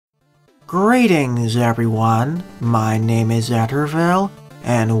Greetings everyone, my name is Etterville,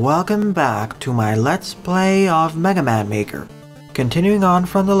 and welcome back to my Let's Play of Mega Man Maker. Continuing on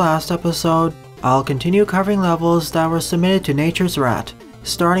from the last episode, I'll continue covering levels that were submitted to Nature's Rat,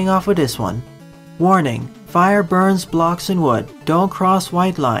 starting off with this one. Warning, fire burns blocks and wood, don't cross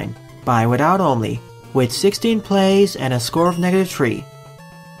white line, by Withoutonly, with 16 plays and a score of -3.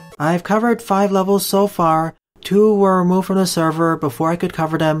 I've covered 5 levels so far, 2 were removed from the server before I could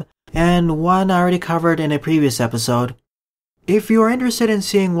cover them, and 1 I already covered in a previous episode. If you are interested in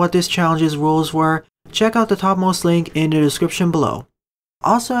seeing what this challenge's rules were, check out the topmost link in the description below.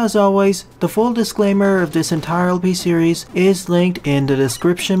 Also, as always, the full disclaimer of this entire LP series is linked in the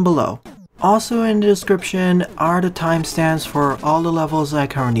description below. Also in the description are the timestamps for all the levels I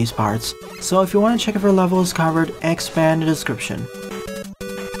cover in these parts, so if you want to check for levels covered, expand the description.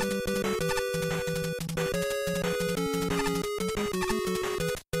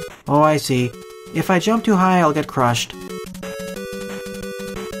 Oh, I see. If I jump too high, I'll get crushed.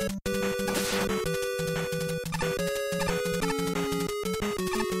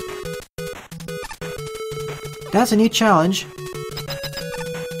 That's a neat challenge.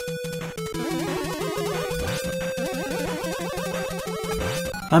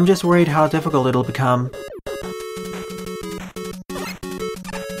 I'm just worried how difficult it'll become.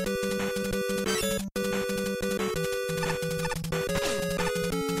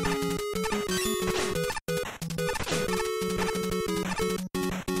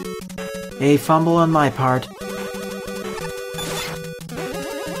 A fumble on my part.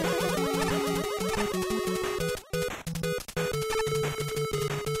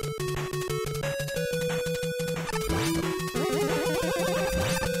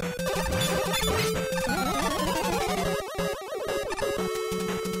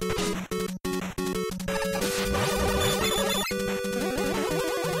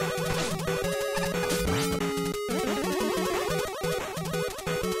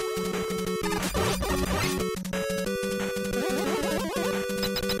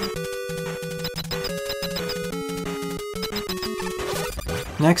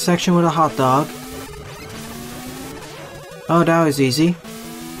 Next section with a hot dog. Oh, that was easy.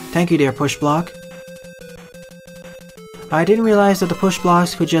 Thank you, dear Pushblock. I didn't realize that the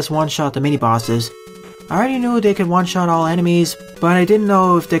Pushblocks could just one-shot the mini-bosses. I already knew they could one-shot all enemies, but I didn't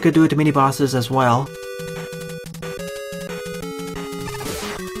know if they could do it to mini-bosses as well.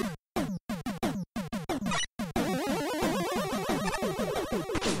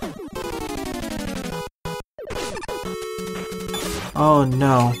 Oh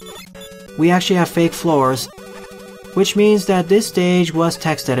no. We actually have fake floors, which means that this stage was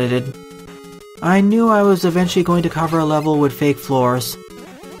text edited. I knew I was eventually going to cover a level with fake floors,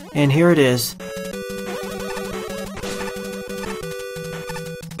 and here it is.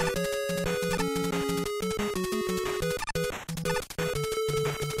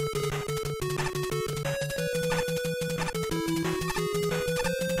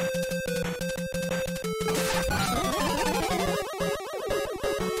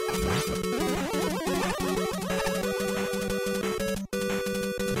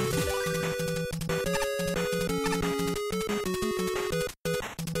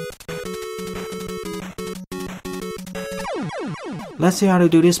 Let's see how to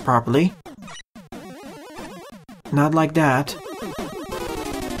do this properly. Not like that.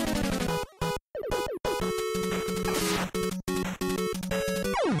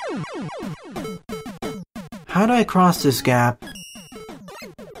 How do I cross this gap?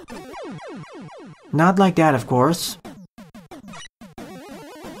 Not like that, of course.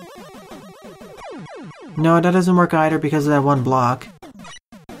 No, that doesn't work either because of that one block.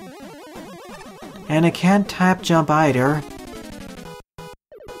 And I can't tap jump either.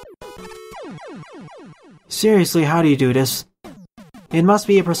 Seriously, how do you do this? It must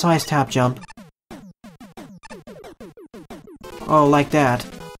be a precise tap jump. Oh, like that.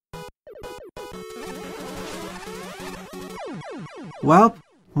 Well,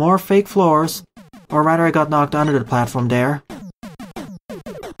 more fake floors. Or rather, I got knocked under the platform there.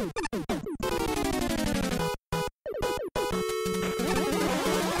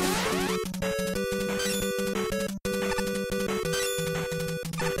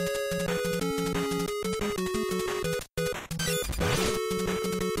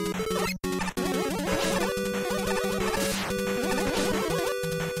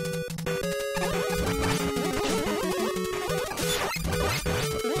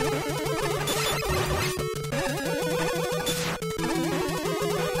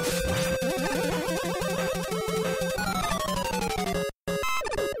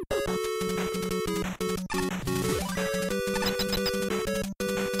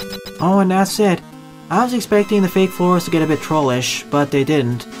 Oh, and that's it. I was expecting the fake floors to get a bit trollish, but they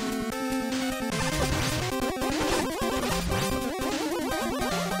didn't.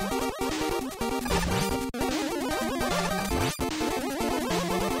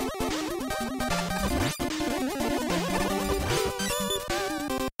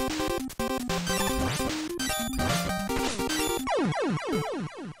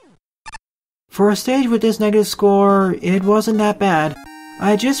 For a stage with this negative score, it wasn't that bad.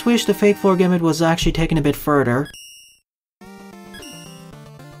 I just wish the fake floor gimmick was actually taken a bit further.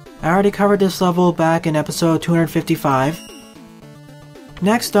 I already covered this level back in episode 255.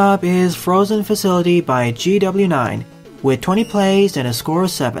 Next up is Frozen Facility by GW9, with 20 plays and a score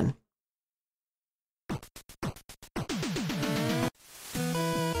of 7.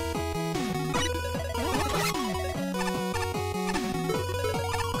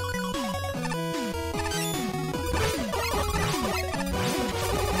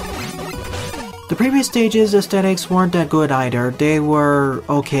 The previous stages' aesthetics weren't that good either, they were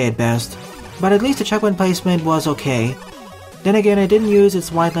okay at best, but at least the checkpoint placement was okay. Then again, it didn't use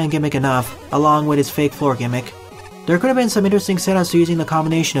its white line gimmick enough, along with its fake floor gimmick. There could have been some interesting setups using the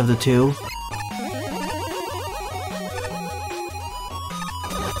combination of the two.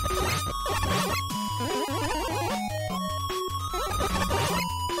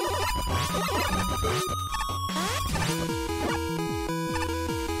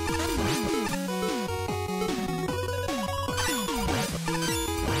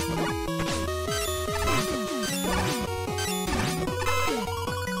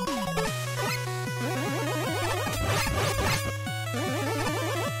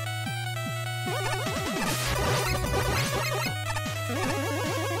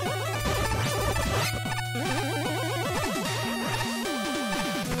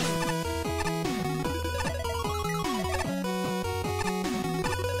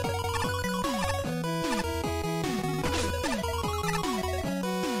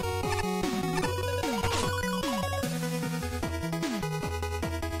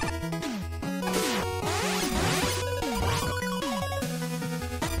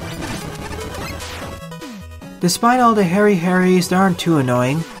 Despite all the harries, they aren't too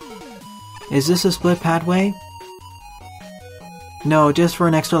annoying. Is this a split pathway? No, just for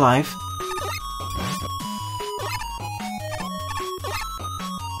an extra life.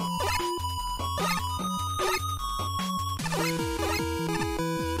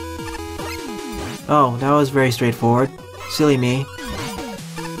 Oh, that was very straightforward. Silly me.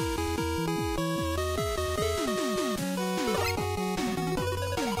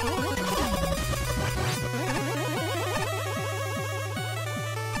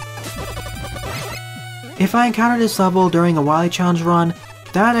 If I encountered this level during a Wily Challenge run,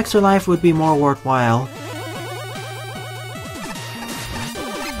 that extra life would be more worthwhile.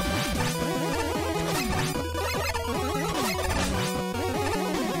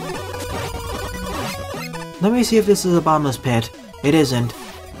 Let me see if this is a bottomless pit. It isn't.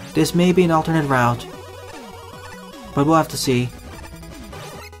 This may be an alternate route. But we'll have to see.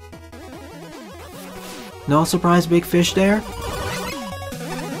 No surprise big fish there?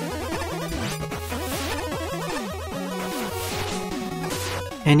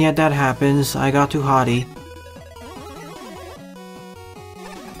 And yet that happens, I got too haughty.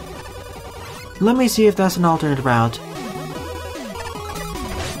 Let me see if that's an alternate route.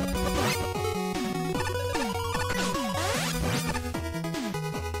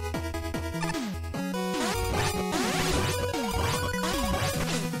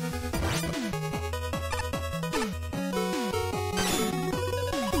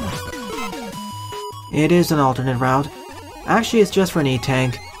 It is an alternate route. Actually, it's just for an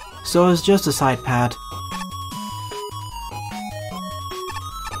E-tank, so it's just a side path.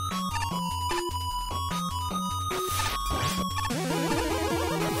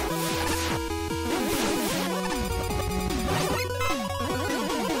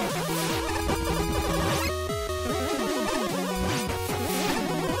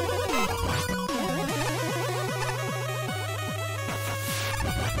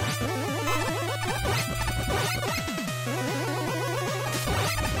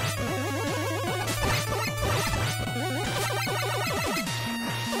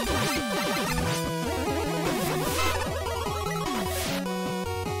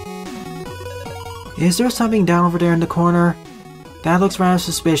 Is there something down over there in the corner? That looks rather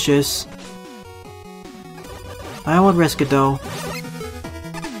suspicious. I won't risk it though.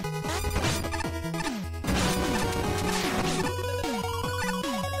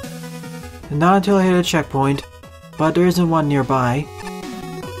 Not until I hit a checkpoint, but there isn't one nearby.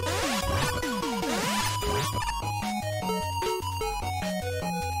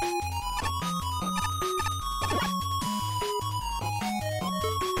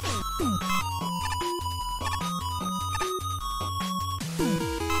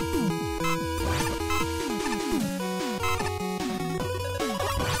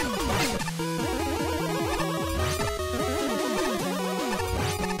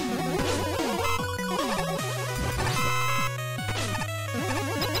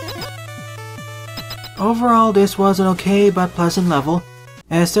 Overall, this was an okay but pleasant level.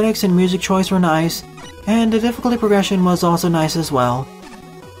 Aesthetics and music choice were nice, and the difficulty progression was also nice as well.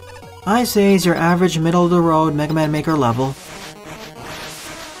 I say it's your average middle-of-the-road Mega Man Maker level.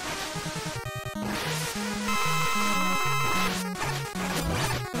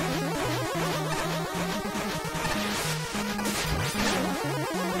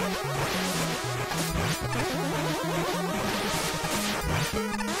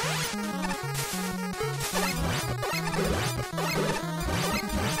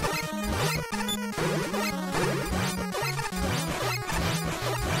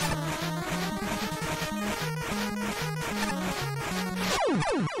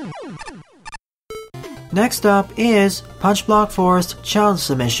 Next up is Punchblock Forest Challenge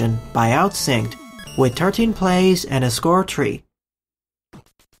Submission by OutSynced, with 13 plays and a score tree.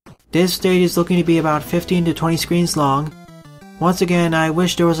 This stage is looking to be about 15 to 20 screens long. Once again, I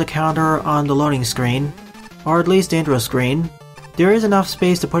wish there was a counter on the loading screen, or at least the intro screen. There is enough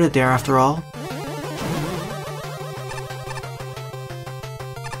space to put it there after all.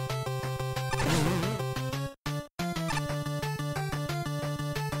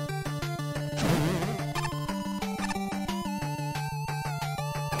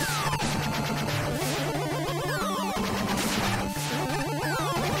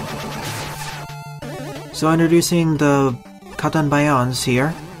 So introducing the Katan Bayons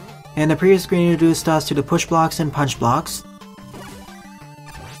here, and the previous screen introduced us to the push blocks and punch blocks.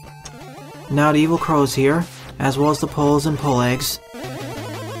 Now the evil crows here, as well as the poles and pole eggs.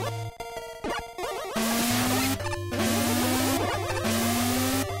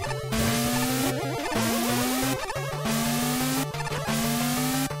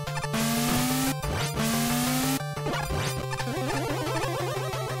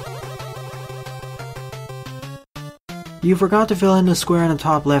 You forgot to fill in the square in the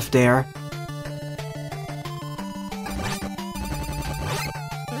top left there.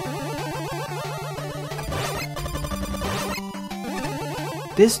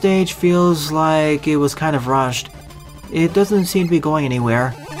 This stage feels like it was kind of rushed. It doesn't seem to be going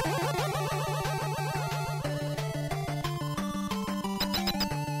anywhere.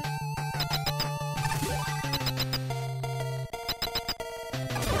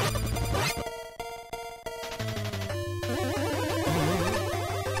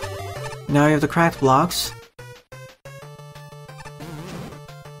 Now you have the cracked blocks.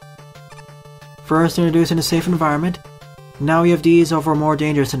 First introduced in a safe environment. Now we have these over more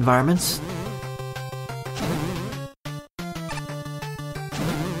dangerous environments.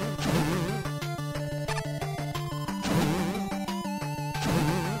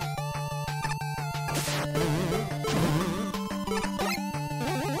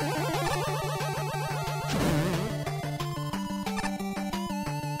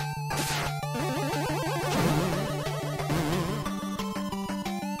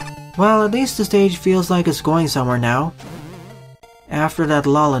 Well, at least the stage feels like it's going somewhere now, after that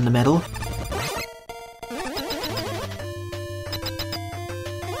lull in the middle.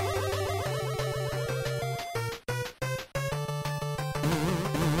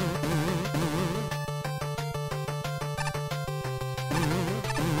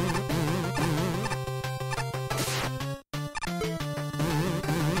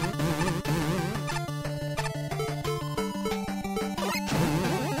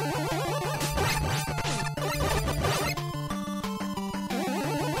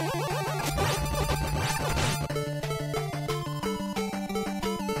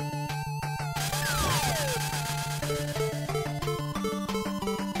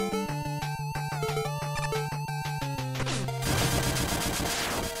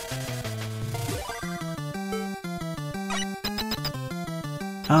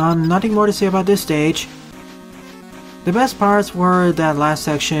 Nothing more to say about this stage. The best parts were that last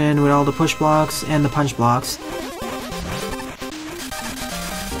section with all the push blocks and the punch blocks.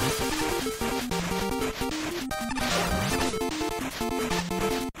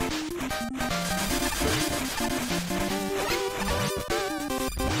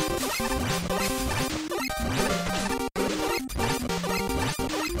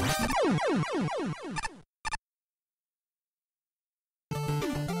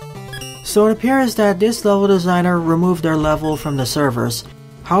 So it appears that this level designer removed their level from the servers.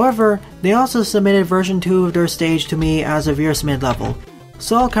 However, they also submitted version 2 of their stage to me as a viewer submit level.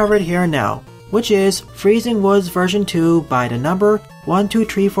 So I'll cover it here and now, which is Freezing Woods version 2 by the number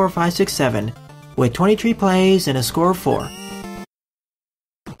 1234567, with 23 plays and a score of 4.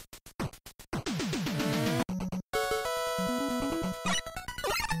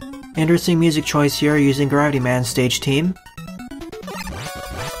 Interesting music choice here using Gravity Man's stage team.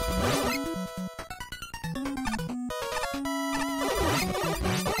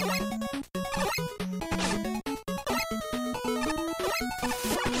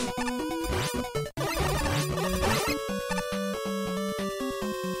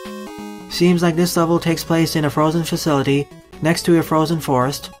 Seems like this level takes place in a frozen facility next to a frozen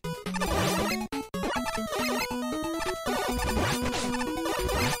forest.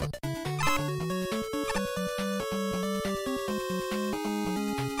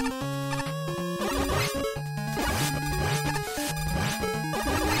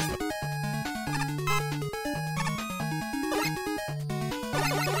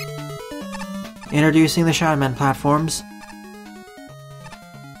 Introducing the Shadow Man platforms.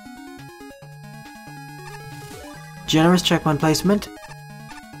 Generous checkpoint placement.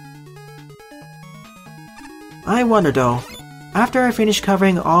 I wonder though, after I finish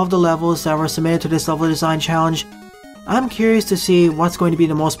covering all of the levels that were submitted to this level design challenge, I'm curious to see what's going to be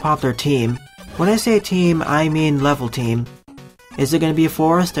the most popular team. When I say team, I mean level team. Is it going to be a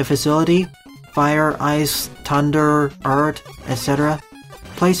forest, a facility, fire, ice, thunder, earth, etc.?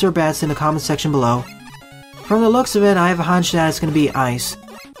 Place your bets in the comment section below. From the looks of it, I have a hunch that it's going to be ice.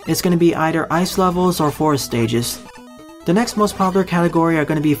 It's going to be either ice levels or forest stages. The next most popular category are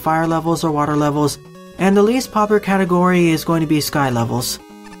going to be fire levels or water levels, and the least popular category is going to be sky levels.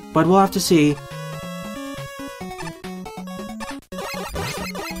 But we'll have to see.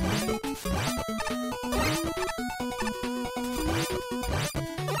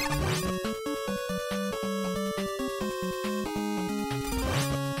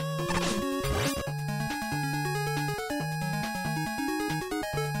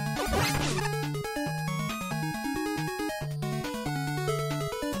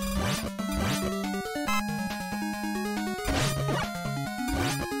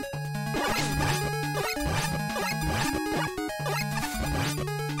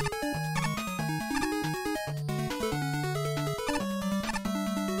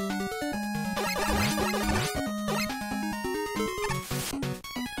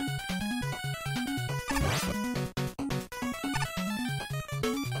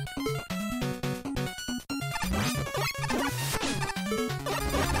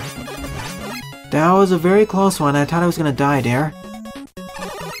 That was a very close one. I thought I was gonna die there.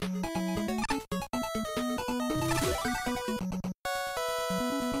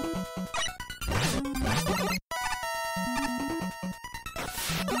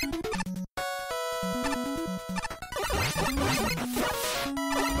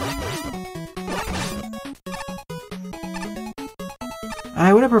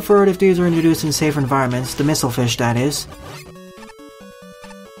 I would have preferred if these were introduced in safer environments, the missile fish that is.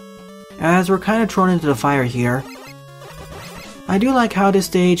 As we're kind of thrown into the fire here. I do like how this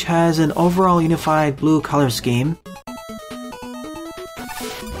stage has an overall unified blue color scheme.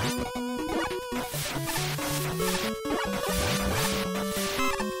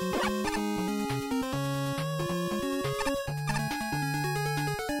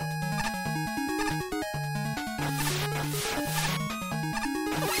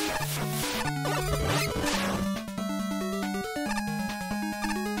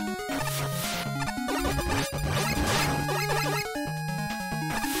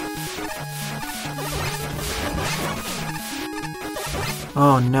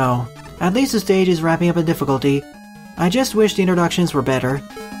 Oh no. At least the stage is wrapping up in difficulty. I just wish the introductions were better.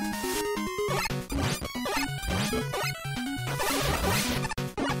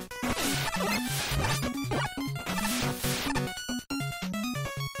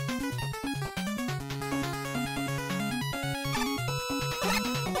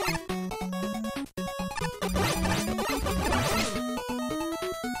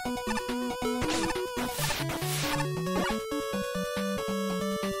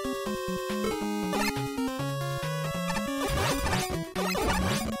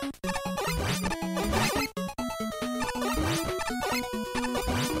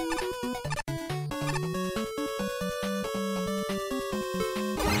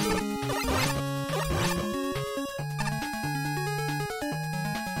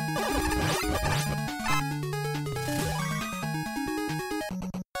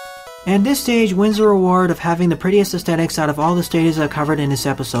 And this stage wins the reward of having the prettiest aesthetics out of all the stages I've covered in this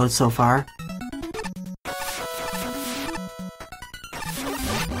episode so far.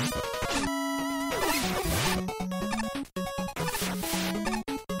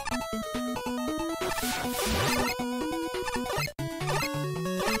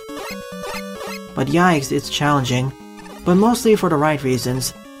 But yikes, it's challenging. But mostly for the right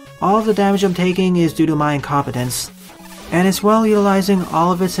reasons. All of the damage I'm taking is due to my incompetence. And it's well utilizing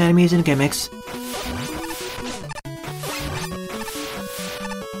all of its enemies and gimmicks.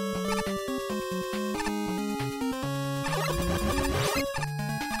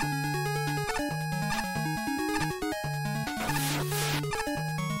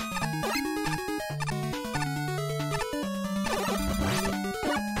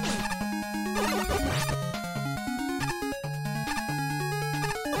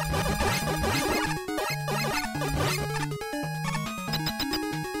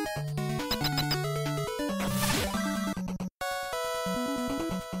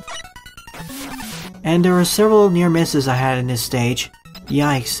 And there were several near misses I had in this stage.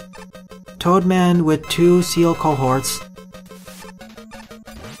 Yikes. Toadman with 2 seal cohorts.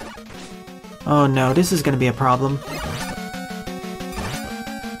 Oh no, this is gonna be a problem.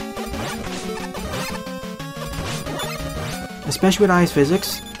 Especially with ice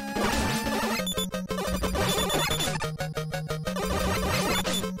physics.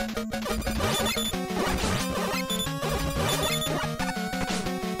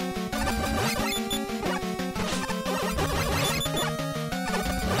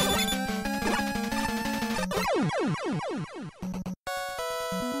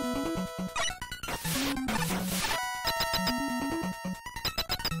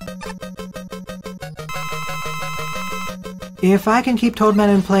 If I can keep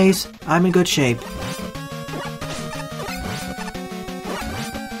Toadman in place, I'm in good shape.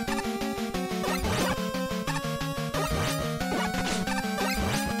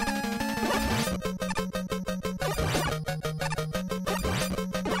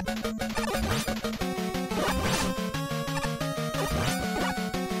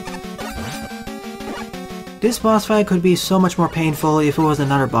 This boss fight could be so much more painful if it was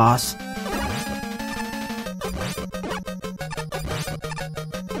another boss.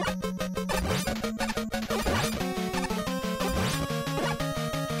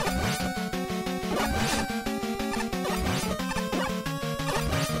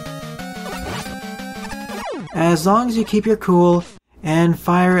 As long as you keep your cool and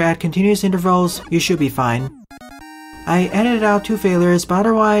fire at continuous intervals, you should be fine. I edited out 2 failures, but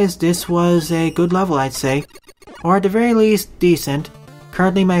otherwise this was a good level, I'd say. Or at the very least, decent.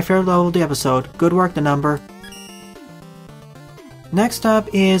 Currently my favorite level of the episode. Good work, the number. Next up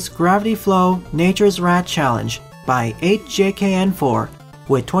is Gravity Flow Nature's Rat Challenge by 8JKN4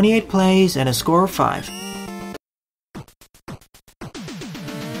 with 28 plays and a score of 5.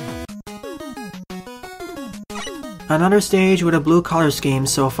 Another stage with a blue color scheme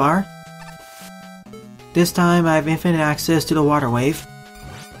so far. This time I have infinite access to the water wave.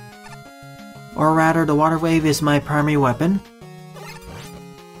 Or rather, the water wave is my primary weapon.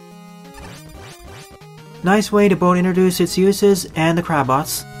 Nice way to both introduce its uses and the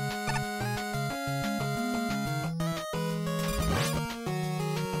Crabbots.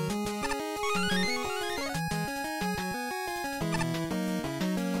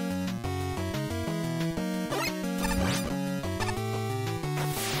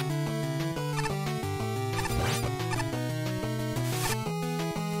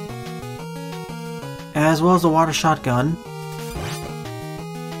 As well as the water shotgun.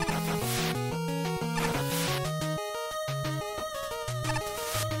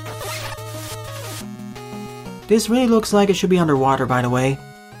 This really looks like it should be underwater, by the way.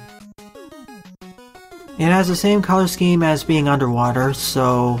 It has the same color scheme as being underwater,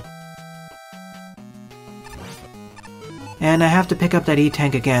 so... And I have to pick up that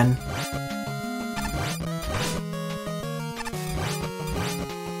E-tank again.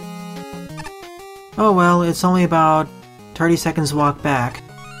 Oh well, it's only about 30 seconds walk back.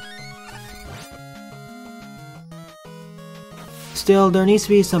 Still, there needs to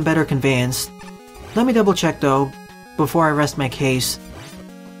be some better conveyance. Let me double check though, before I rest my case.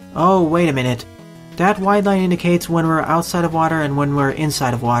 Oh, wait a minute. That white line indicates when we're outside of water and when we're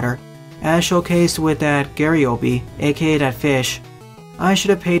inside of water, as showcased with that Garyope, aka that fish. I should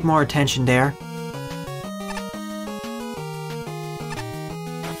have paid more attention there.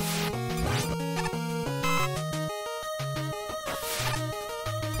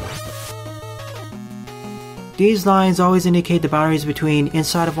 These lines always indicate the boundaries between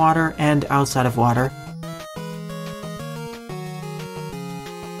inside of water and outside of water.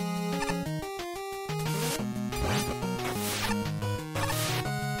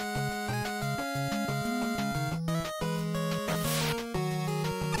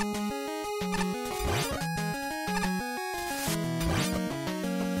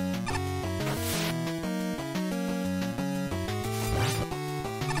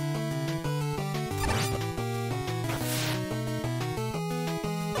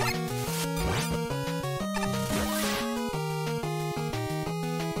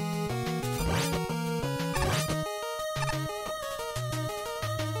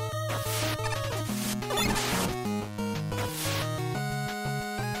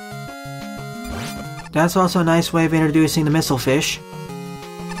 That's also a nice way of introducing the missile fish.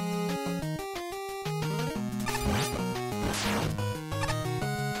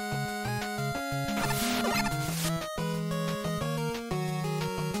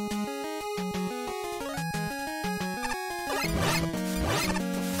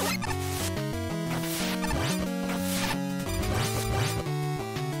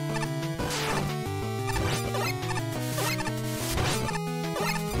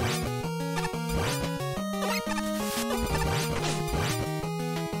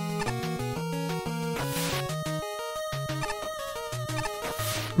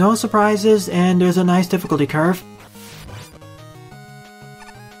 No surprises, and there's a nice difficulty curve.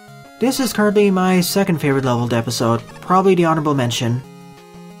 This is currently my second favorite leveled episode, probably the honorable mention.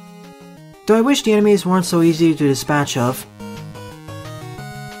 Though I wish the enemies weren't so easy to dispatch of.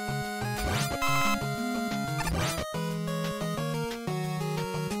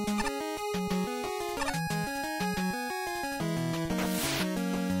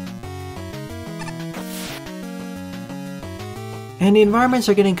 And the environments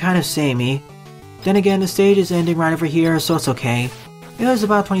are getting kind of samey. Then again, the stage is ending right over here, so it's okay. It was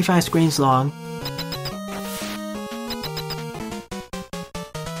about 25 screens long.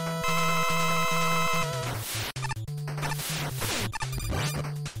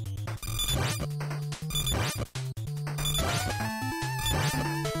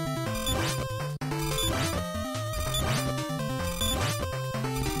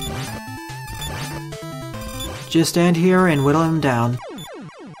 Just stand here and whittle him down.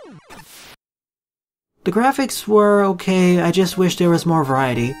 The graphics were okay, I just wish there was more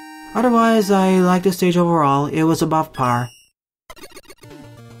variety. Otherwise, I liked the stage overall, it was above par.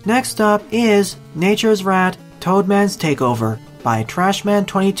 Next up is Nature's Rat Toadman's Takeover by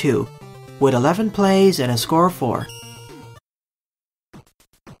Trashman22, with 11 plays and a score of 4.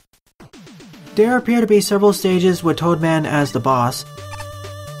 There appear to be several stages with Toadman as the boss.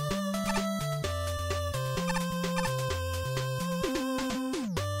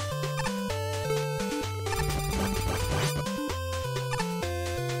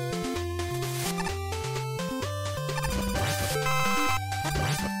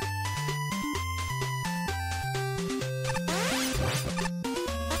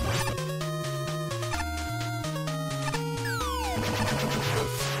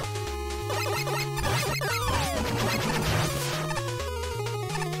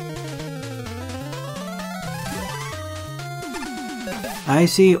 I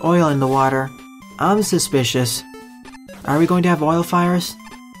see oil in the water. I'm suspicious. Are we going to have oil fires?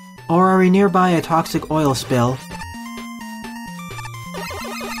 Or are we nearby a toxic oil spill?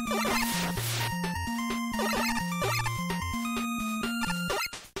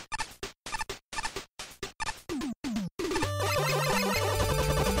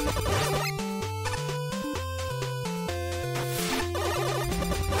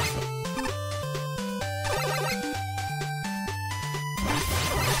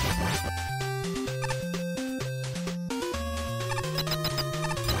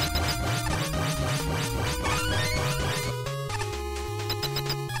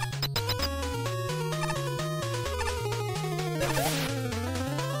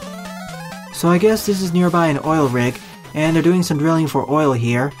 So I guess this is nearby an oil rig, and they're doing some drilling for oil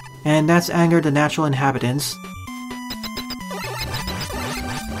here, and that's angered the natural inhabitants.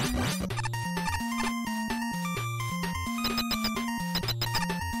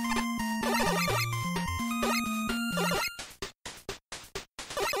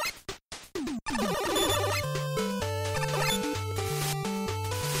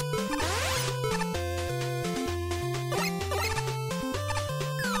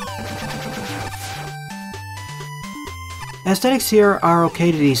 Aesthetics here are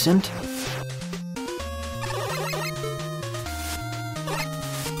okay to decent.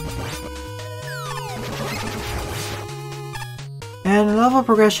 And level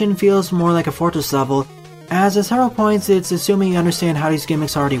progression feels more like a Fortress level, as at several points it's assuming you understand how these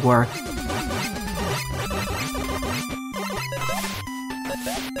gimmicks already work.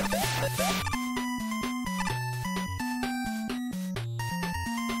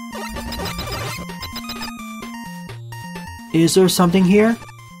 Is there something here?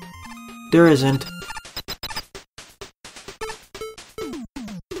 There isn't.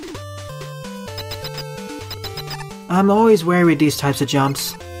 I'm always wary with these types of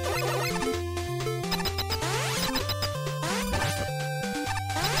jumps.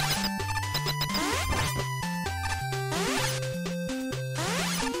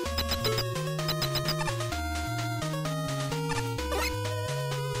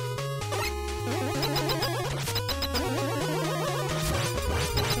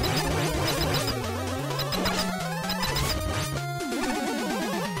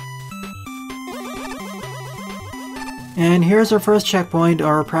 And here's our first checkpoint,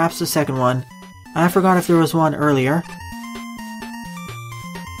 or perhaps the second one. I forgot if there was one earlier.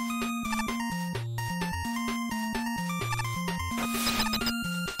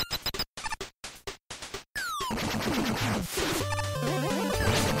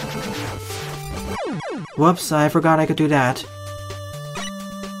 Whoops, I forgot I could do that.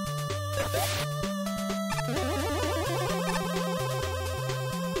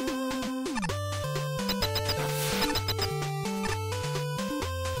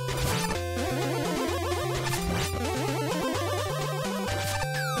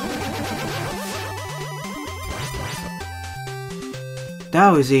 That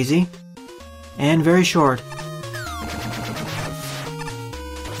was easy. And very short.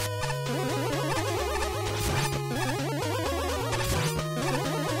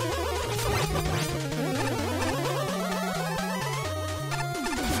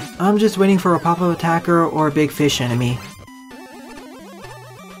 I'm just waiting for a pop-up attacker or a big fish enemy.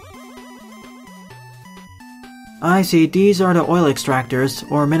 I see, these are the oil extractors,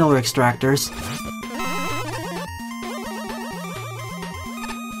 or mineral extractors.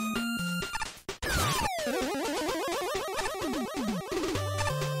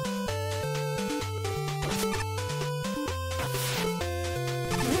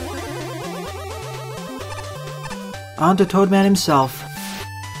 On to Toadman himself.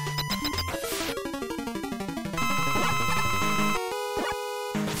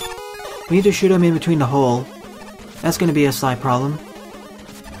 We need to shoot him in between the hole. That's gonna be a slight problem.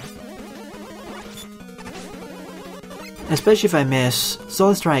 Especially if I miss, so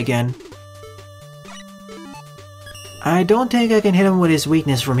let's try again. I don't think I can hit him with his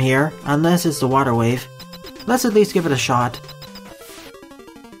weakness from here, unless it's the water wave. Let's at least give it a shot.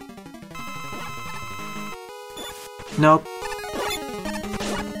 Nope.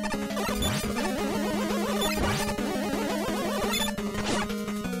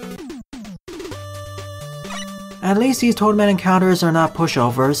 At least these Toadman encounters are not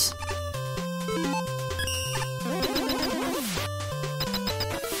pushovers.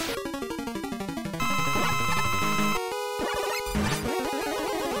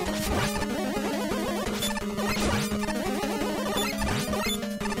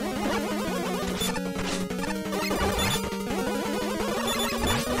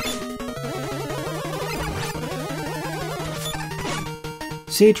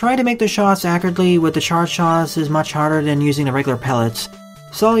 See, trying to make the shots accurately with the charge shots is much harder than using the regular pellets,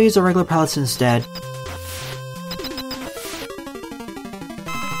 so I'll use the regular pellets instead.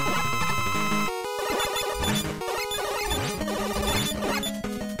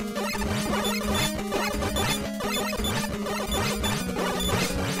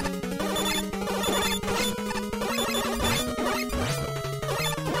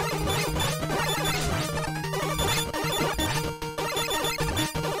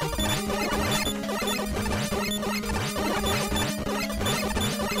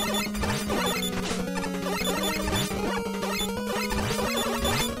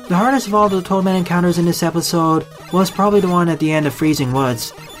 The hardest of all the Toadman encounters in this episode was probably the one at the end of Freezing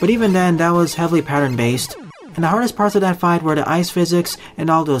Woods, but even then that was heavily pattern based, and the hardest parts of that fight were the ice physics and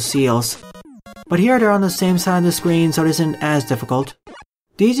all those seals. But here they're on the same side of the screen, so it isn't as difficult.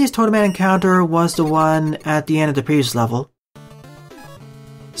 The easiest Toadman encounter was the one at the end of the previous level.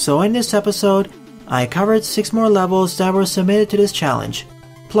 So in this episode, I covered 6 more levels that were submitted to this challenge,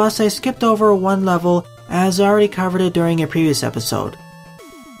 plus I skipped over one level as I already covered it during a previous episode.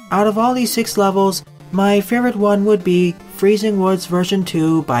 Out of all these 6 levels, my favorite one would be Freezing Woods version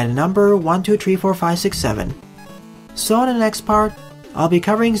 2 by the number 1234567. So in the next part, I'll be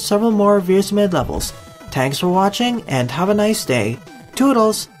covering several more viewer submitted levels. Thanks for watching and have a nice day.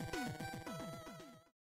 Toodles!